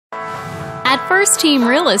At First Team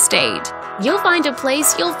Real Estate, you'll find a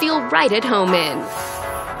place you'll feel right at home in.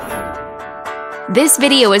 This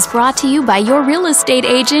video is brought to you by your real estate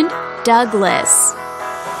agent, Douglas.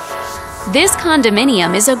 This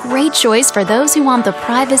condominium is a great choice for those who want the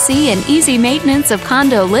privacy and easy maintenance of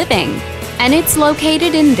condo living, and it's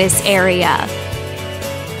located in this area.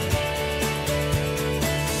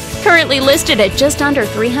 Currently listed at just under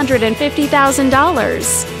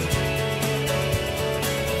 $350,000.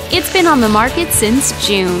 It's been on the market since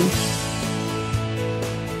June.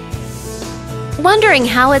 Wondering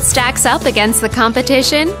how it stacks up against the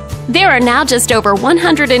competition? There are now just over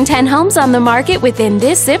 110 homes on the market within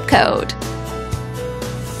this zip code.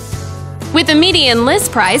 With a median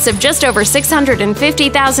list price of just over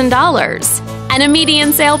 $650,000 and a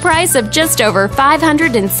median sale price of just over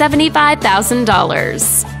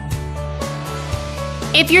 $575,000.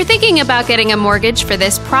 If you're thinking about getting a mortgage for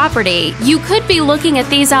this property, you could be looking at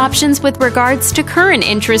these options with regards to current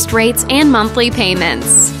interest rates and monthly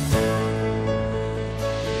payments.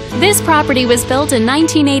 This property was built in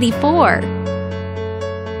 1984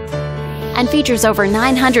 and features over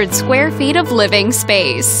 900 square feet of living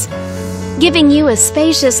space, giving you a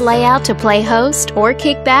spacious layout to play host or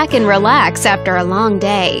kick back and relax after a long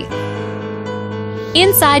day.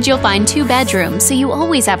 Inside, you'll find 2 bedrooms, so you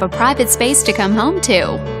always have a private space to come home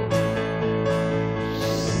to,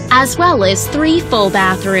 as well as 3 full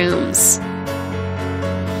bathrooms.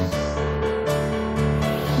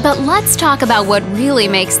 But let's talk about what really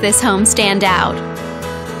makes this home stand out.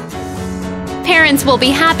 Parents will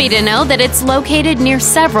be happy to know that it's located near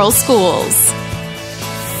several schools.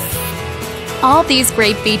 All these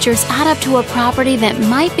great features add up to a property that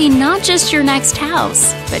might be not just your next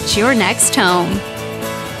house, but your next home.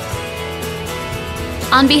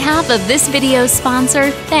 On behalf of this video's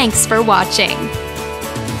sponsor, thanks for watching.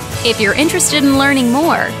 If you're interested in learning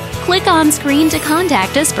more, click on screen to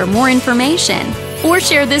contact us for more information or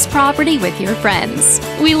share this property with your friends.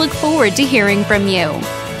 We look forward to hearing from you.